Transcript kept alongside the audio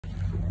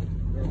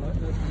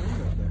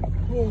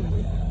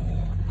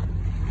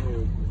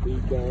Oh,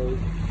 big guys.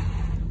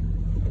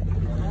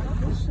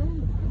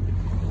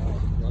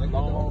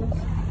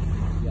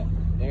 Yeah,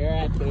 they're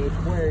at the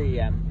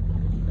aquarium.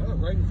 Oh,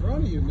 right in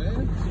front of you,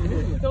 man.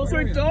 Those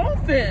are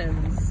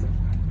dolphins.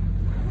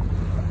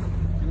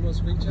 You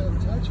almost reach out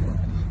and touch one.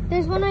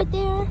 There's one right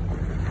there.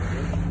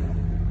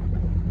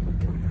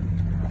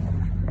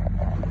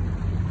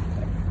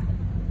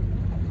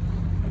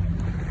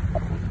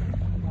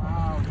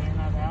 Wow,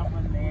 man, that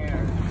one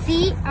there.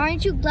 See,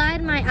 aren't you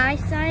glad my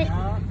eyesight?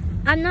 Yeah.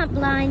 I'm not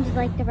blind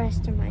like the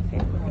rest of my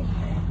family.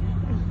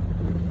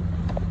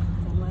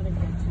 Don't let it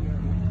get to your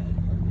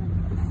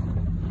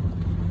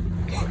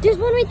head. There's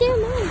one right there,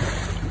 Mom.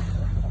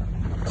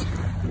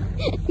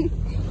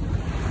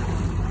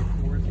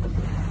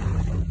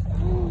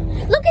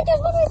 Look at, there's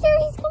one right there.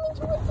 He's coming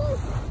towards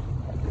us.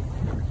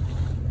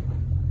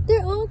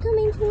 They're all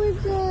coming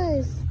towards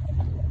us.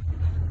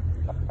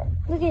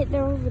 Look at,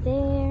 they're over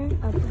there,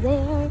 up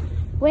there,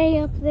 way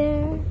up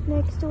there,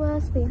 next to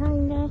us,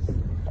 behind us.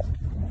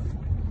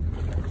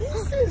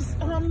 This is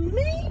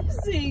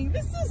amazing.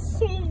 This is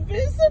so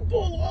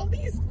visible. All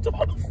these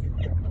dolphins.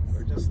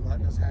 They're just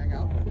letting us hang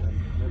out with them.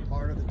 They're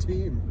part of the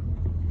team.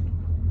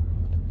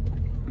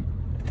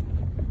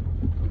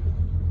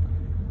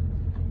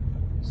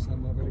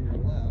 Some over to your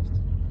left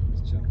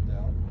just jumped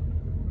out.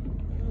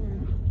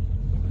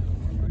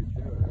 One right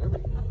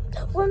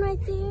there. One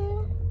right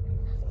there.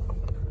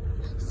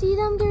 See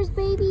them? There's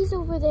babies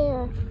over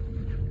there.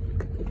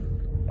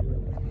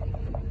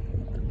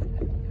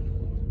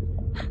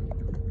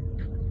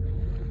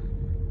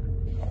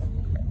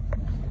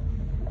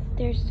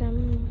 There's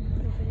some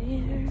over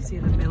there. See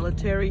the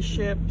military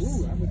ships?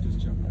 Ooh, I would just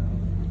jump out.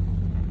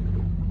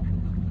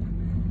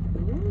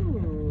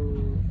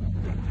 Ooh.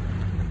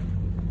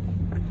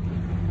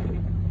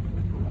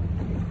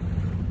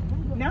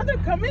 Now they're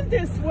coming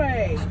this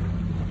way.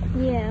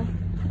 Yeah,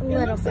 a It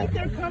little looks like bit.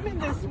 they're coming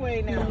this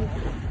way now.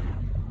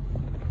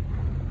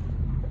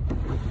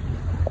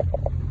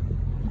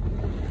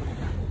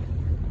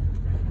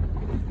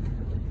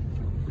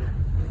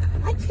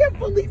 I can't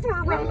believe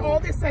we're around all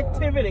this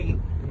activity.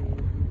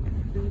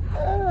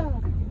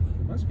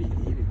 Must be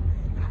eating.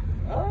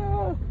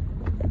 Oh.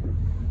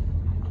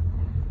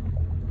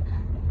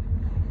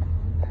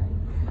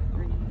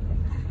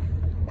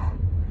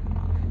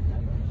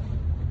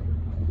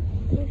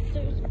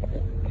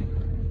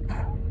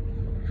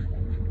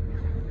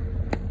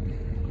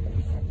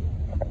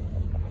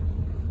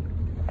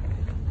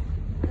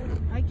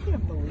 I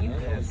can't believe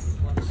this.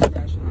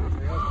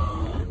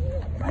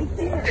 Right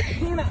there,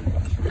 Hannah.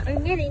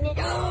 I'm getting it.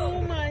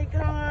 Oh my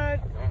God.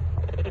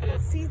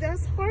 See,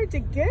 that's hard to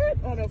get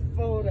on a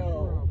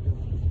photo.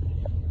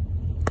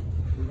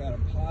 You got a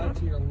pod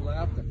to your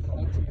left, a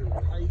pod to your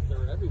right.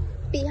 They're everywhere.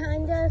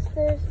 Behind us,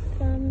 there's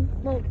some.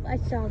 Well, I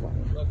saw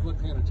one.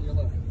 Look, Hannah, to your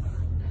left.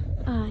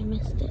 Oh, I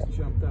missed it.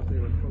 Jumped up. They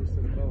were close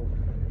to the boat.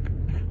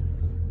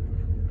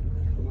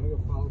 I'm gonna go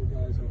follow the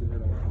guys over here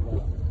to our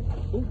left.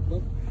 Oh,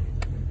 look.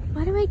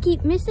 Why do I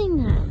keep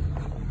missing that?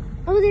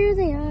 Oh, there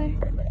they are.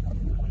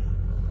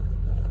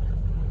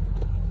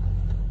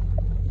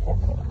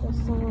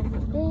 Just some over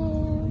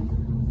there.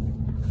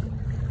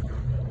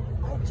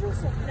 I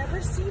just have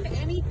never seen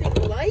anything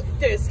like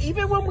this.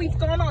 Even when we've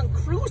gone on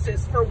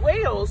cruises for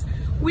whales,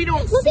 we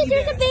don't Look see at,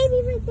 there's this. a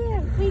baby right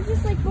there. We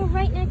just like go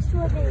right next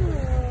to a baby.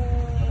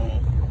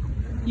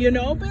 You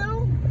know,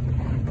 Bill?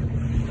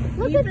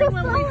 Look Even at they're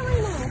when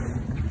following us.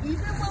 Even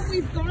when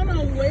we've gone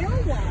on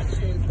whale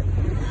watches.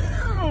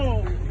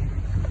 Wow!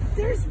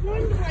 There's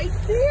one right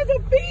there, the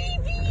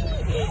baby!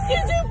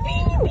 There's a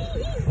baby!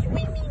 He's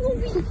swimming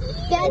over here!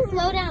 Dad,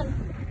 slow down.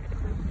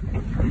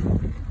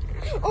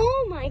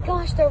 Oh my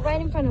gosh, they're right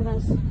in front of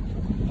us.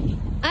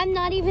 I'm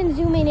not even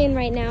zooming in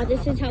right now.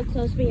 This is how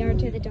close we are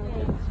to the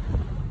dolphins.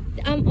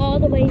 I'm all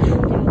the way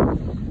zoomed out.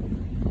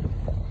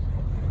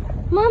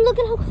 Mom, look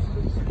at how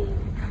close we are.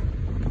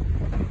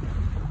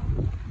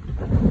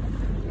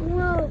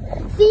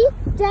 Whoa. See?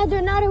 Dad,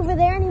 they're not over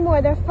there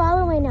anymore. They're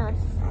following us.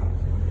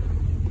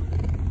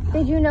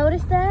 Did you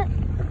notice that?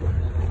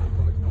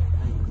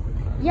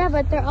 Yeah,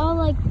 but they're all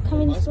like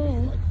coming this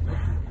way.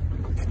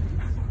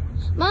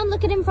 Mom,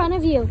 look at in front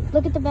of you.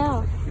 Look at the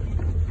bell.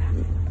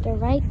 They're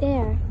right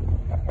there.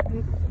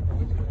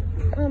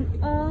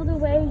 All the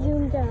way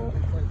zoomed out.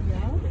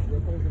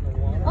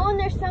 Oh, and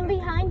there's some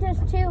behind us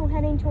too,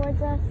 heading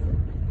towards us.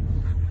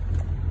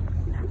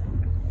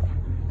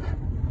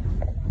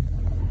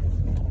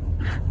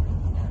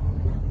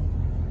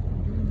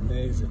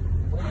 Amazing.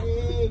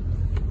 Wait.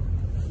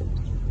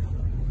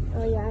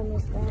 Oh yeah, I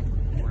missed that.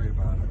 Don't worry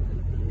about it.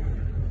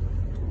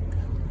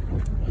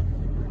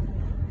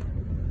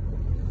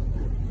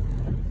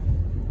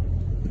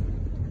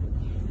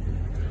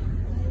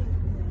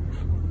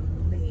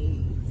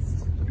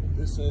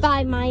 This is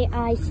By my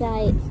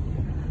eyesight.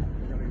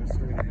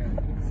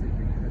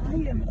 I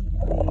am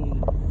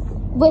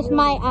amazed. With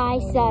my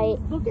eyesight.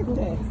 Look at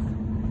this.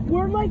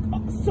 We're like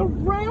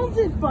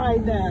surrounded by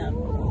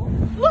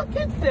them. Look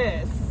at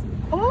this.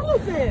 All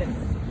of this.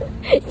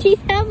 She's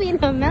having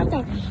a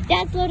meltdown.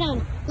 Dad, slow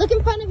down. Look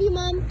in front of you,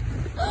 Mom.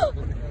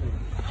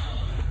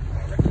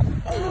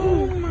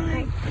 Oh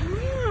my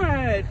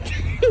God.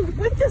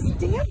 With this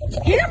damn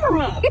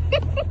camera.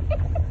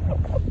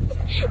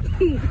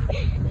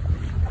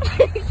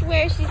 I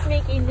swear she's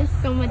making this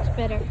so much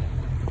better.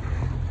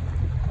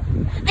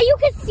 You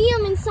can see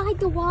him inside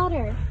the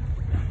water.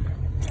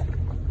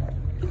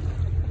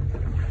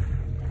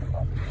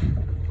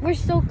 We're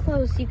so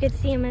close, you could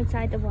see him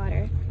inside the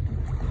water.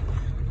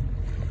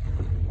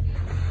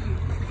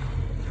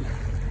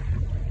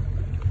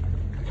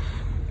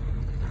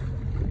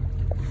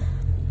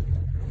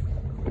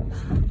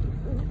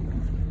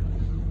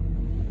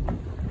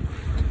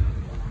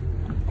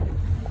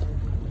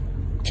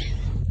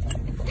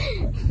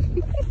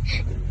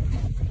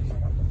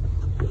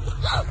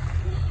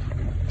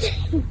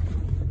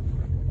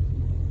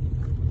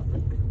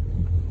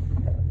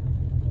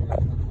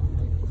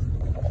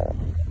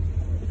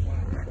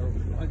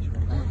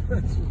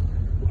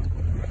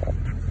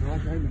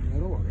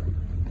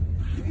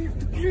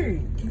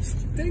 Keeps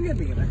stinging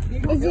me, and I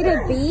can't. Is it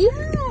a bee?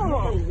 I don't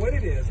know what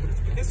it is, but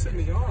it's pissing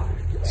me off.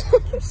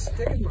 It keeps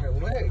stinging my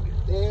leg.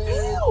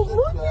 Ew,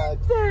 look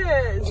at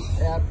this.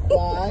 That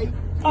fly.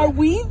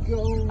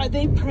 Are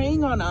they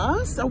preying on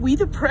us? Are we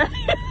the prey?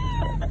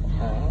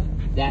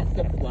 That's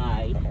the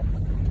fly.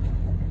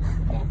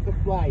 That's the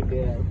fly,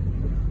 Dad.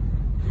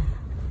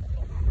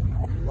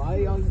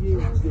 Fly on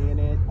you,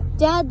 Janet.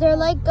 Dad, they're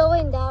like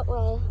going that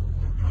way.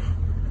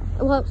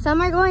 Well, some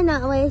are going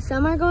that way,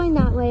 some are going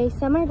that way,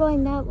 some are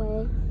going that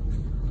way.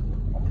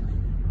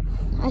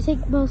 I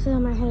think most of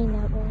them are heading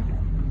that way.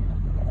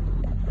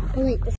 Oh wait,